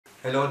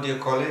Hello dear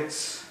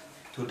colleagues,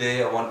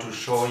 today I want to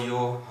show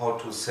you how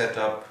to set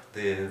up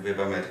the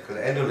Weberneedle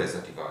Endo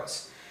laser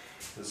device.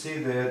 You see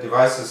the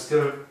device is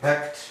still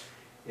packed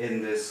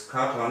in this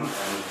carton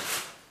and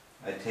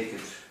I take it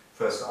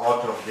first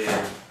out of the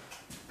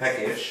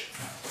package.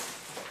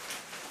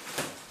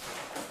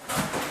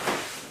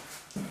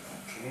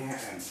 Okay,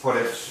 and put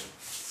it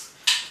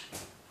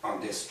on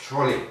this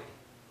trolley.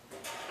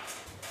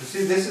 You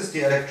see, this is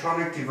the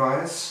electronic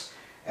device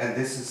and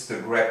this is the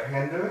grab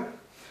handle.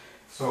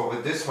 So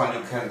with this one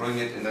you can bring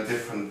it in a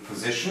different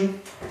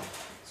position.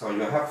 So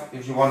you have,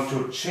 if you want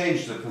to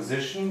change the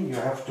position, you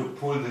have to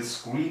pull the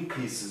screen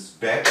pieces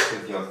back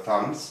with your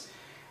thumbs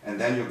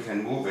and then you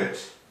can move it.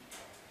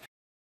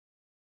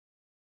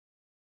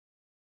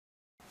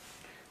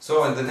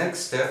 So in the next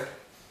step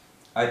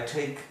I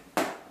take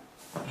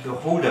the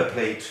holder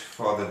plate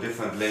for the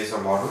different laser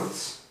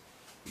models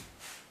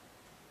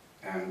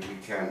and we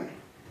can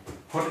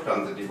put it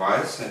on the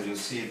device, and you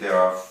see there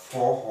are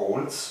 4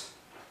 holes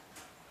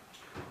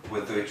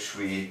with which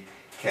we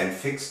can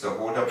fix the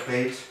holder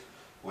plate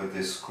with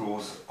the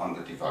screws on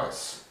the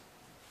device.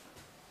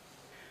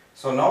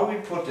 So now we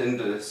put in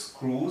the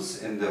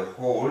screws in the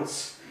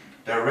holes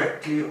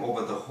directly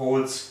over the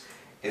holes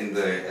in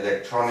the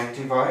electronic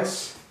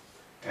device,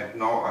 and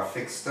now I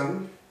fix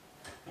them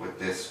with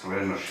this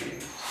drill machine.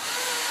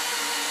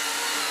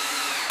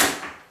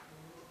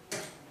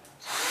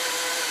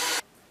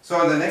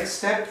 So in the next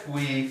step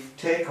we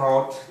take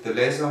out the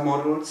laser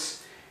modules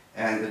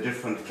and the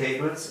different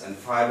cables and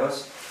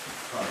fibers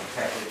from the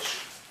package.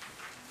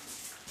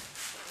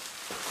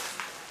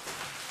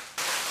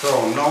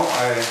 So now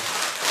I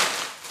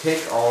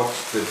take out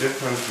the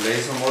different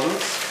laser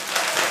models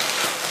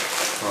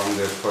from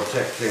the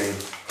protecting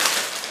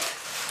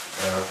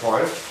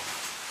foil.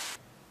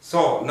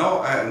 So now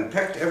I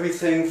unpacked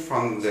everything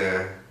from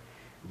the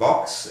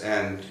box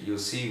and you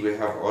see we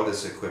have all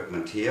this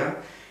equipment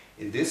here.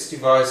 In this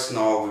device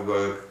now we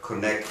will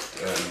connect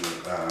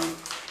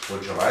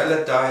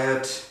ultraviolet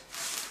diode,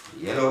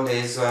 yellow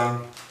laser,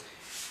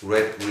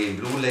 red, green,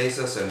 blue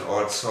lasers, and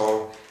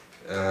also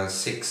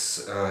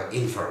 6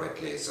 infrared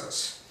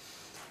lasers.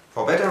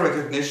 For better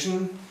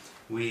recognition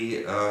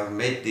we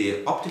made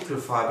the optical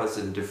fibers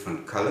in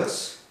different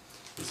colors.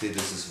 You see,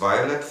 this is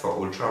violet for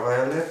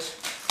ultraviolet,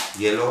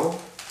 yellow,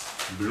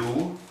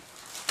 blue,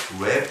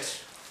 red,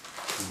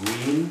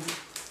 green,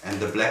 and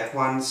the black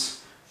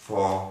ones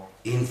for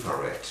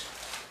infrared.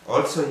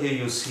 Also here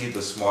you see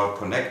the small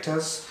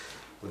connectors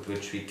with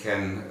which we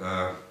can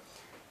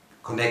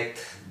connect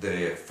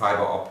the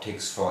fiber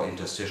optics for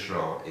interstitial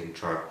or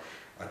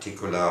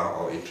intra-articular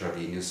or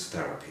intravenous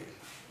therapy.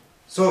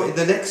 So in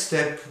the next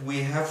step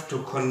we have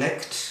to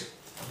connect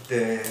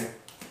the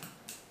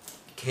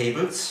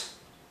cables,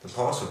 the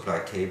power supply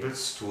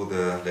cables, to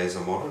the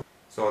laser model.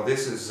 So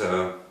this is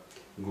a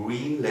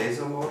green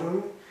laser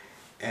model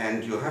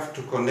and you have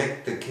to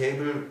connect the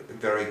cable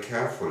very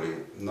carefully,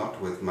 not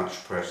with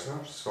much pressure.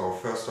 So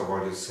first of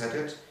all you set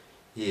it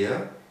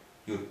here,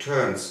 you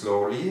turn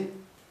slowly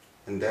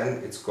and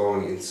then it's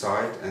going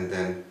inside and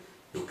then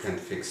you can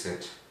fix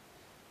it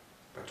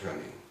by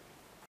turning.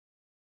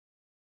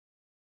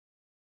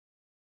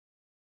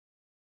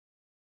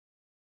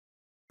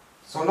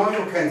 So now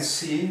you can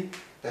see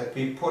that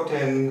we put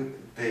in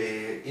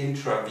the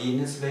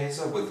intravenous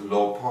laser with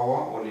low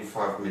power, only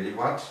 5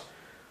 milliwatt,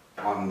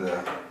 on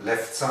the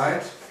left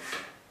side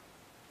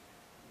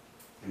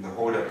in the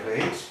holder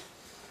plate,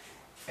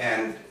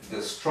 and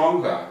the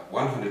stronger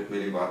 100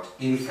 milliwatt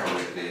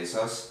infrared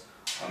lasers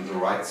on the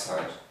right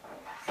side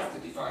of the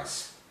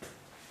device.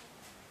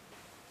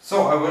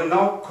 So I will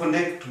now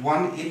connect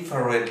one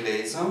infrared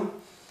laser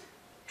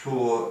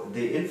to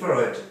the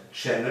infrared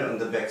channel on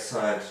the back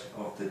side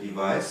of the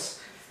device.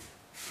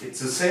 It's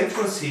the same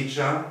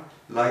procedure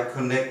like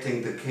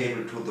connecting the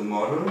cable to the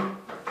model.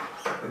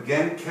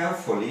 Again,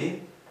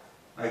 carefully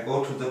I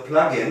go to the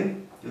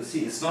plug-in. You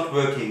see it's not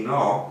working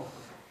now,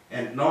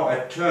 and now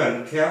I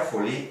turn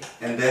carefully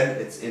and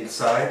then it's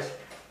inside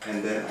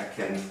and then I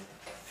can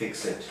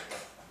fix it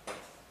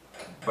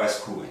by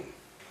screwing.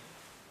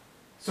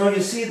 So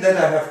you see that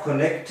I have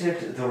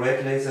connected the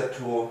red laser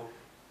to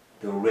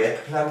the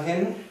red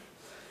plug-in,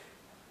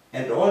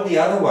 and all the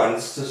other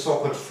ones, the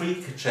so-called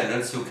freak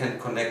channels, you can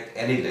connect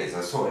any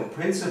laser. So in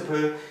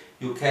principle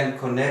you can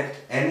connect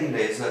any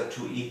laser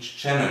to each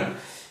channel.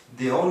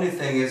 The only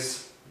thing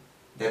is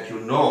that you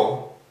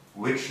know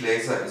which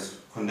laser is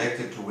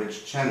connected to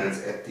which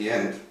channels. At the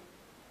end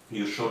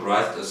you should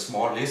write a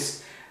small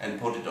list and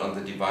put it on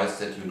the device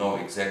that you know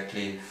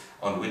exactly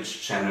on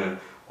which channel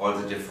all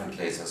the different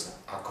lasers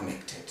are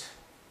connected.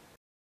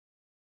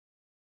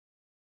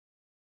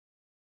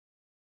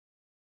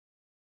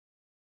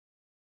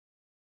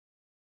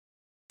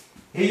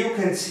 Here you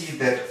can see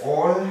that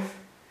all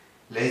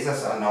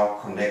lasers are now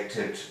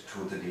connected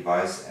to the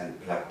device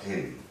and plugged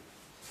in.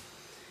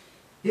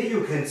 Here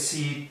you can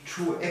see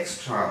 2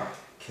 extra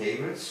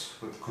cables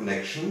with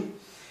connection.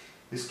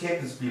 These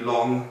cables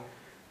belong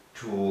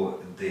to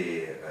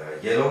the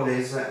yellow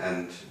laser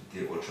and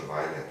the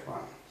ultraviolet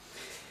one.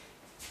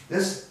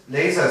 These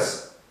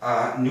lasers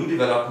are new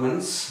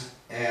developments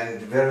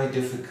and very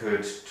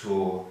difficult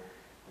to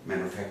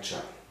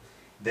manufacture.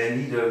 They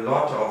need a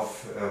lot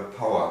of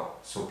power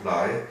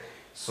supply,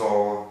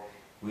 so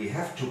we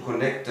have to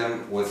connect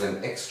them with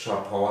an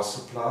extra power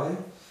supply,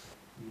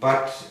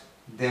 but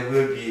they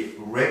will be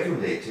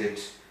regulated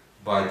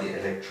by the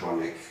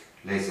electronic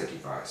laser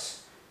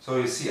device. So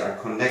you see, I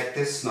connect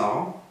this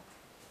now.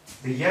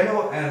 The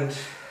yellow and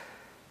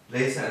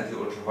laser and the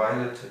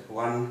ultraviolet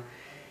one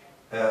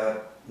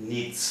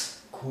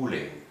needs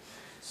cooling.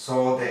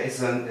 So there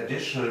is an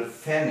additional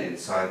fan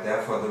inside,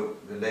 therefore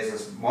the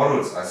laser's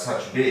modules are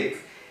such big,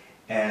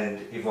 and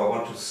if I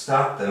want to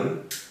start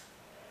them,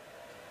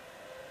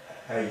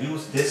 I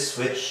use this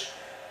switch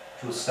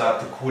to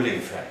start the cooling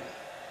fan.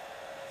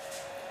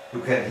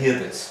 You can hear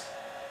this.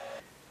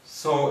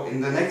 So in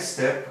the next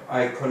step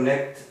I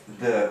connect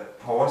the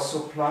power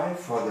supply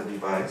for the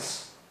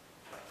device,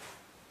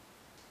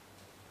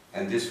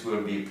 and this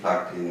will be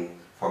plugged in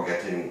for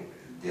getting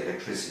the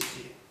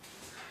electricity.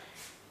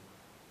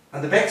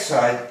 On the back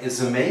side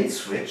is a main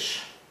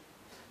switch,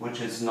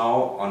 which is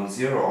now on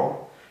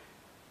 0,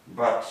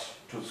 but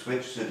to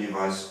switch the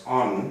device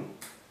on,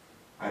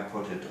 I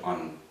put it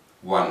on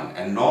 1.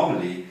 And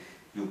normally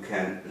you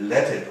can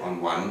let it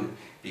on 1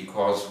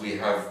 because we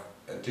have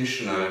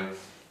additional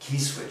key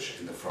switch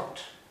in the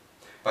front.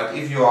 But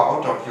if you are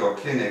out of your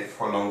clinic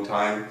for a long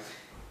time,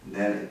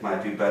 then it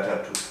might be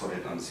better to put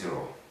it on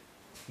 0.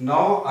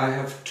 Now I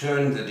have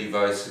turned the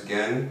device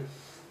again,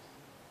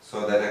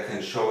 so that I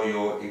can show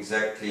you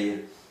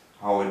exactly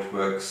how it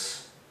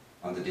works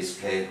on the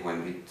display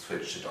when we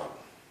switch it on.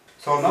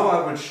 So now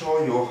I will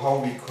show you how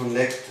we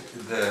connect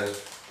the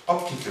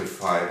optical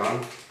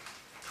fiber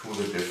to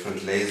the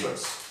different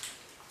lasers.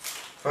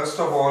 First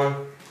of all,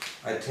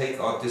 I take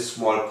out this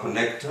small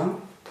connector,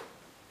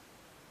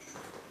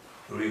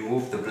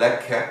 remove the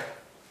black cap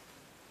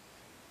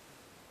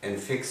and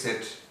fix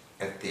it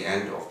at the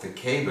end of the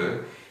cable,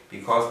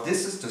 because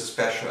this is the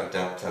special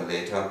adapter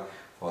later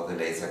for the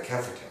laser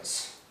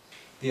catheters.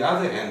 The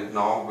other end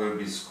now will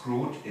be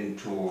screwed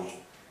into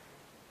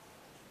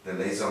the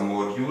laser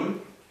module.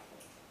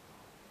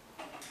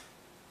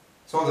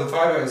 So the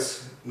fiber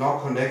is now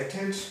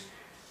connected,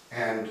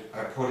 and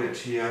I put it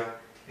here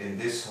in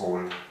this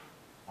hole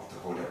of the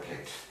holder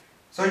plate.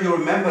 So you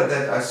remember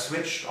that I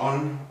switched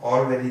on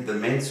already the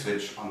main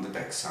switch on the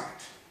back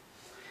side.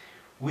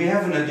 We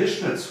have an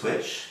additional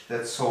switch,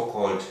 that's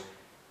so-called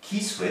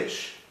key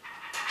switch.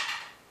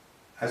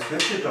 I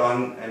switch it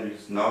on and you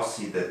now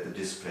see that the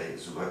display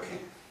is working.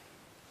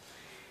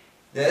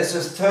 There is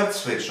a third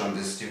switch on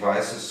this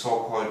device, a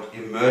so-called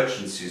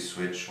emergency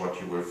switch, what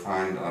you will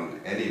find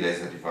on any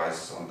laser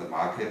devices on the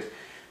market.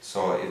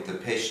 So if the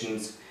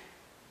patients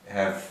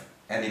have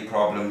any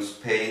problems,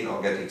 pain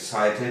or get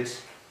excited,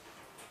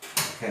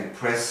 you can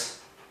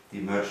press the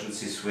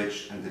emergency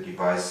switch and the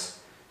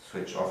device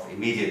switch off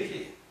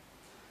immediately.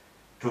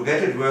 To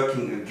get it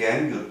working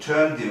again, you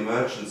turn the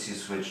emergency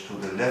switch to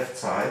the left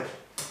side,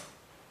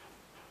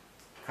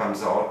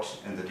 comes out,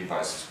 and the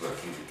device is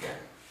working again.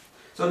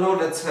 So now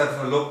let's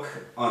have a look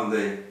on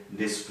the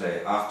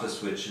display after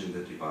switching the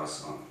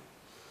device on.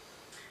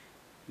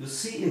 You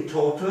see in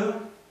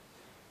total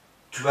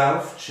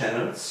 12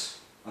 channels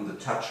on the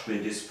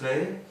touchscreen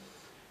display,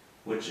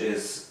 which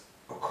is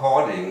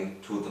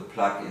according to the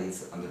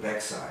plugins on the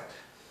back side.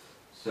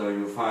 So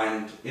you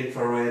find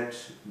infrared,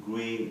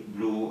 green,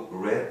 blue,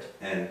 red,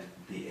 and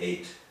the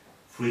 8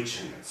 free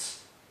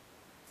channels.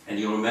 And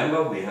you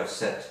remember we have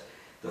set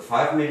the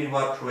 5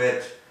 mW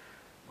red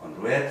on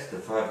red, the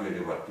 5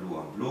 mW blue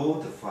on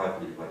blue, the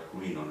 5 mW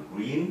green on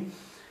green,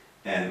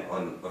 and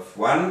on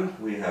F1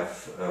 we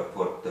have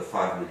put the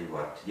 5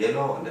 mW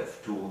yellow, and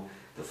F2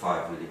 the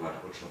 5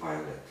 mW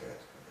ultraviolet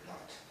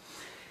light.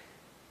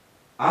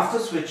 After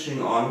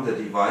switching on, the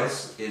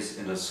device is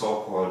in a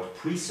so-called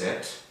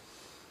preset.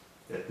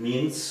 That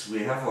means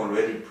we have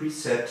already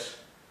preset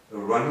a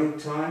running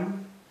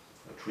time,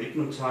 a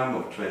treatment time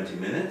of 20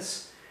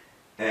 minutes,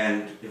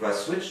 and if I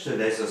switch the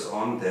lasers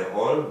on, they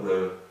all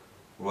will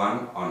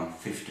run on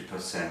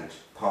 50%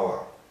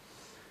 power.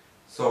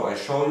 So I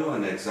show you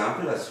an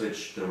example. I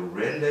switch the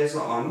red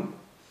laser on,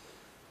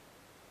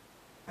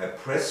 I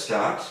press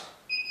start,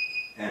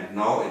 and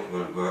now it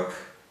will work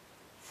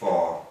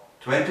for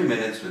 20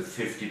 minutes with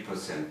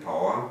 50%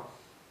 power,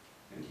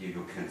 and here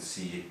you can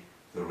see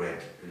the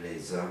red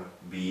laser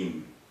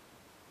beam.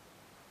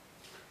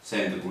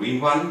 Same the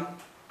green one.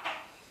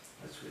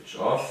 I switch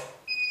off,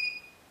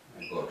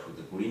 I go to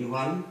the green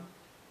one,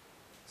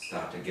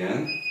 start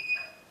again.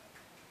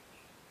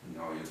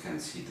 Now you can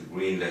see the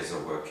green laser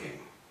working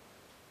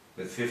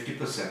with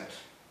 50%.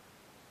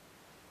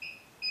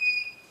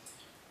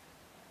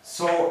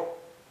 So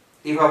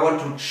if I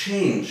want to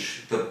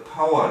change the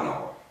power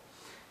now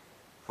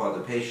for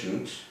the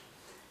patient,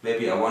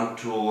 maybe I want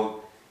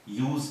to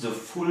use the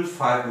full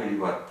 5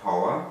 mW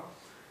power,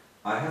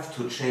 I have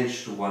to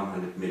change to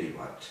 100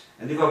 mW.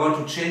 And if I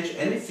want to change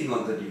anything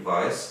on the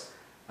device,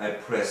 I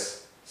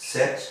press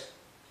set,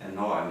 and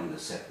now I'm in the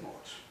set mode.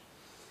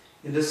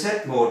 In the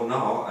set mode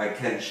now I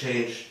can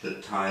change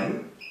the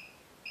time,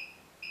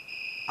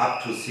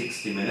 up to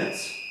 60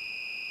 minutes.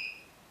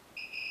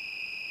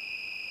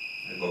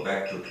 I go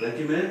back to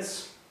 20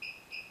 minutes.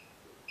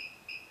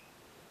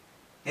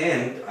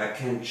 And I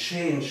can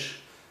change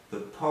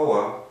the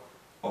power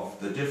of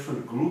the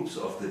different groups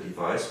of the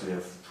device. We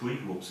have 3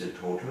 groups in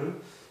total,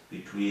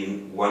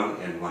 between 1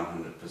 and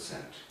 100%.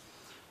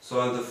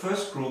 So in the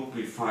first group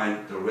we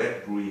find the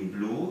red, green,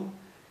 blue,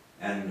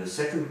 and in the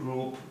second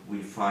group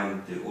we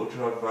find the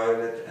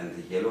ultraviolet and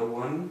the yellow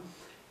one,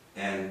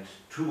 and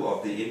 2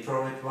 of the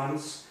infrared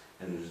ones,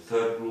 and in the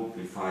third group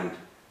we find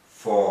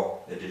 4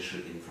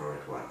 additional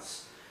infrared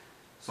ones.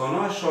 So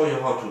now I show you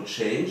how to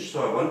change.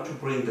 So I want to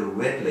bring the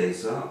red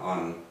laser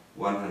on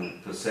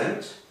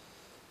 100%.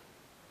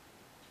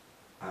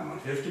 I'm on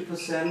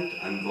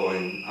 50%, I'm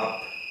going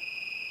up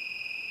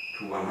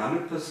to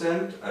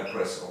 100%, I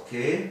press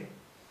OK.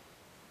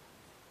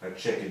 I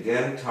check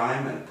again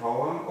time and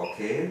power,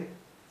 OK.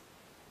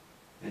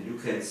 And you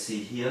can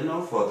see here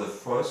now for the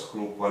first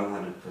group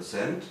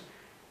 100%.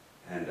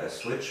 And I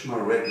switch my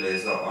red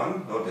laser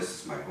on. Now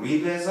this is my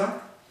green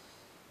laser.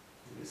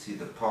 You see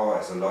the power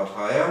is a lot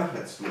higher.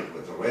 Let's do it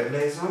with the red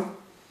laser.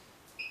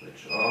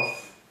 Switch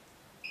off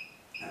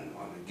and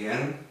on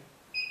again.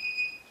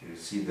 You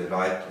see the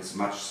light is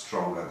much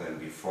stronger than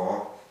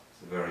before.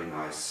 It's a very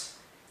nice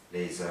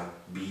laser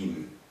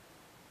beam.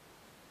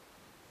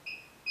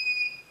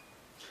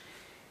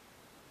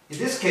 In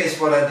this case,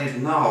 what I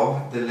did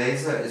now, the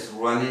laser is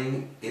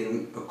running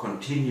in a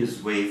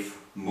continuous wave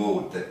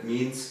mode. That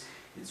means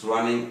it's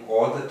running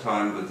all the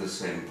time with the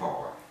same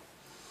power.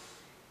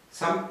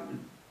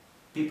 Some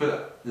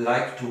people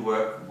like to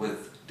work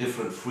with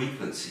different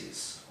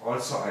frequencies.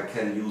 Also, I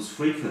can use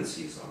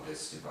frequencies on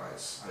this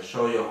device. I'll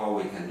show you how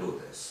we can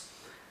do this.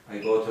 I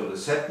go to the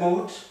set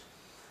mode,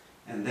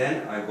 and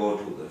then I go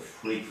to the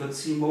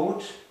frequency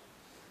mode,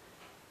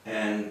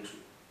 and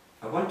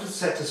I want to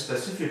set a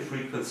specific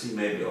frequency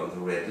maybe on the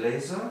red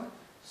laser,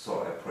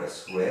 so I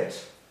press red.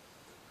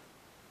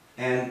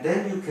 And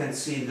then you can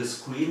see in the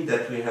screen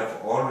that we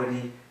have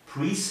already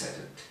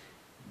preset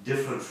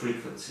different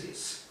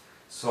frequencies.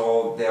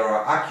 So there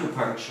are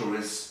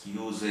acupuncturists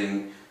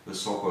using the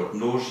so-called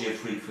no-shear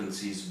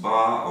frequencies,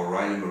 bar or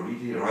running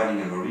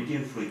and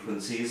meridian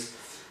frequencies.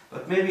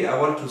 But maybe I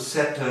want to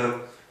set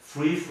a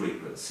free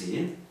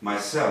frequency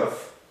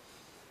myself.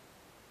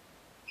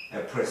 I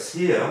press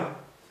here,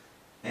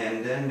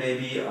 and then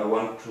maybe I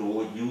want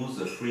to use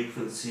a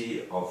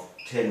frequency of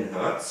 10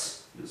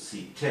 Hertz. You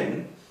see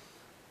 10.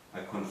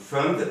 I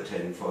confirm the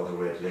 10 for the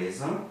red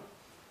laser.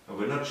 I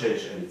will not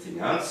change anything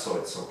else, so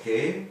it's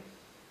okay.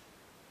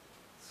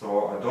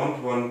 So I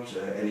don't want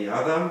any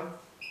other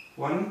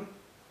one.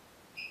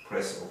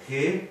 Press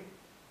OK.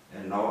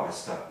 And now I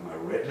start my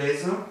red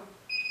laser.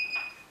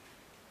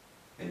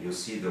 And you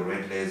see the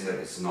red laser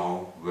is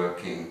now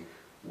working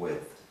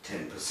with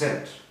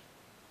 10%.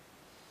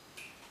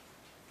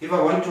 If I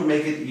want to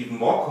make it even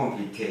more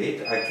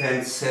complicated, I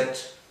can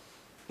set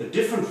a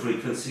different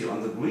frequency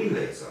on the green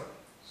laser.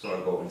 So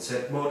I go in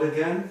set mode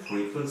again,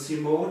 frequency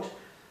mode.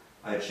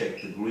 I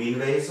check the green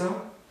laser.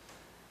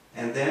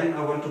 And then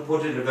I want to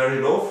put in a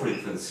very low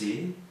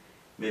frequency,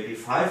 maybe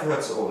 5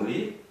 Hertz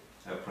only.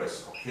 I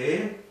press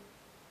OK.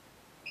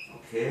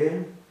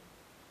 OK.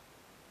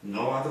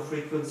 No other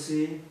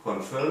frequency.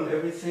 Confirm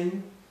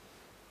everything.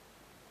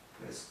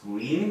 Press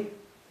green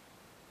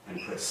and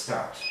press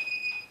start.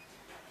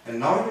 And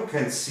now you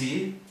can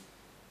see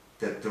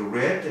that the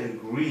red and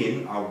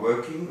green are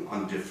working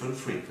on different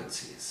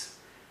frequencies.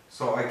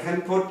 So I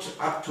can put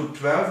up to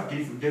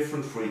 12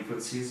 different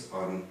frequencies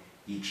on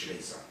each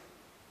laser.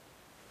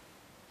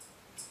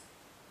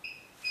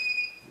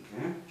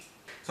 Okay.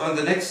 So in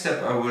the next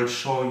step I will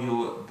show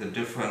you the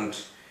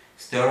different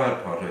sterile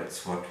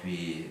products what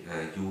we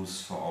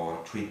use for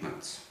our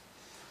treatments.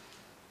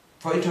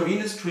 For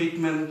intravenous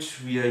treatment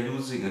we are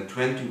using a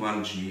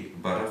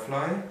 21G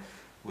butterfly,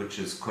 which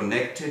is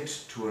connected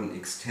to an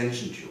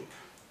extension tube.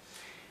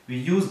 We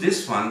use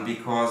this one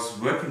because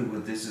working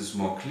with this is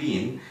more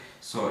clean.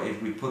 So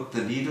if we put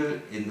the needle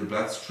in the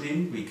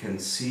bloodstream, we can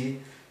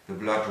see the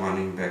blood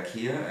running back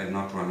here and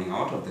not running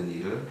out of the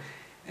needle.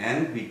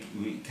 And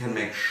we can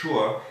make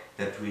sure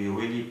that we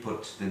really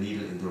put the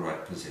needle in the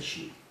right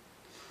position.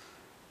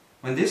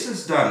 When this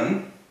is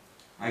done,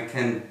 I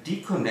can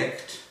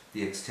disconnect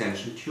the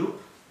extension tube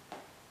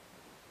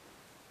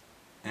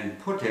and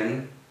put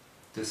in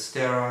the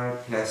sterile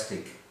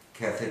plastic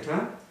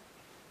catheter,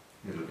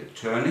 a little bit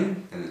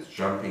turning, then it's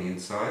jumping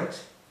inside.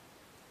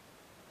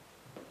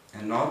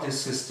 And now this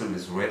system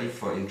is ready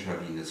for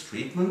intravenous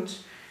treatment.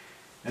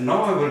 And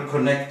now I will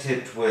connect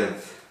it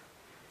with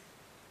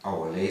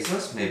our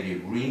lasers, maybe a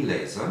green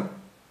laser.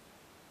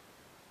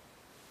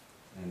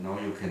 And now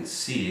you can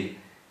see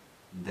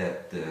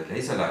that the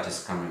laser light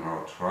is coming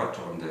out right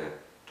on the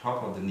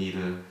top of the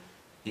needle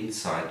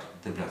inside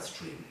the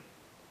bloodstream.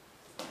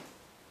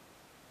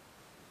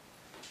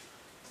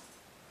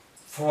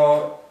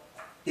 For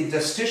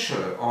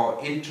interstitial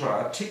or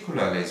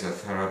intra-articular laser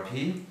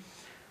therapy,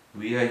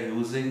 we are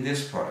using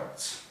these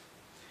products.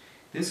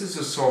 This is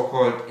a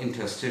so-called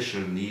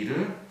interstitial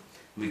needle.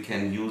 We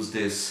can use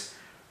this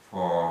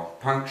for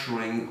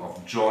puncturing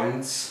of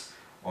joints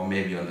or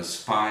maybe on the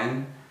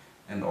spine,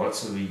 and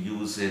also we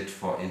use it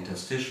for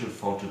interstitial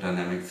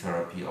photodynamic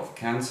therapy of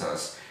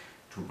cancers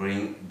to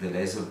bring the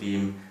laser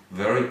beam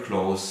very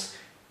close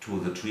to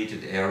the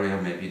treated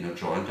area, maybe in a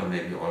joint or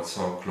maybe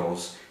also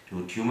close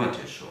to tumor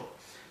tissue.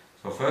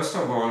 So first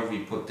of all, we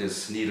put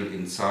this needle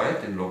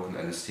inside in local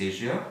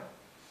anesthesia,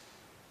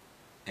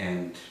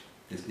 and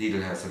this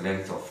needle has a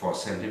length of 4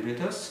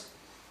 centimeters.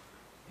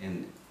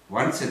 And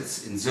once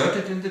it's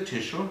inserted in the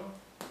tissue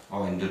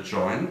or in the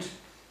joint,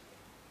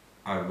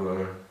 I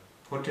will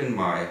put in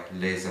my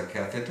laser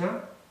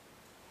catheter,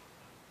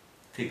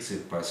 fix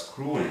it by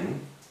screwing,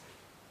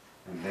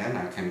 and then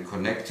I can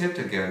connect it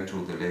again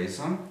to the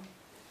laser,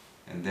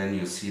 and then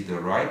you see the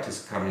light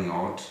is coming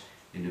out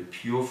in a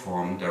pure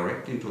form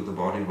directly into the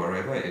body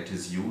wherever it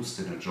is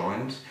used in a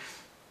joint,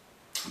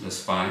 the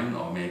spine,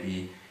 or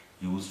maybe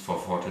used for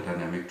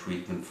photodynamic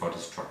treatment for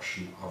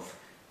destruction of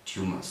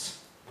tumors.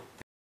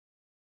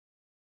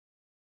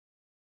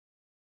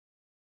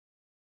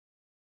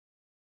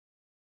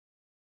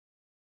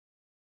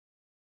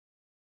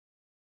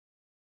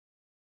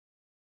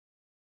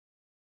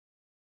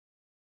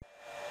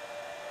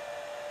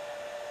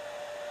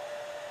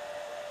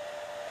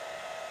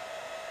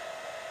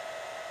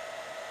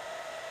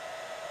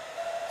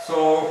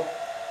 So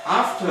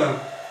after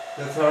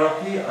the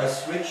therapy, I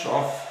switch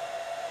off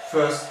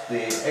first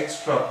the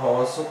extra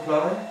power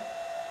supply.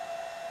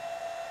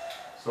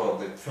 So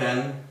the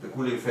fan, the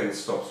cooling fan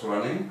stops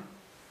running,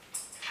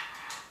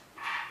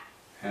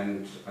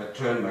 and I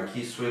turn my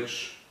key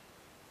switch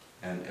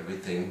and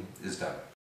everything is done.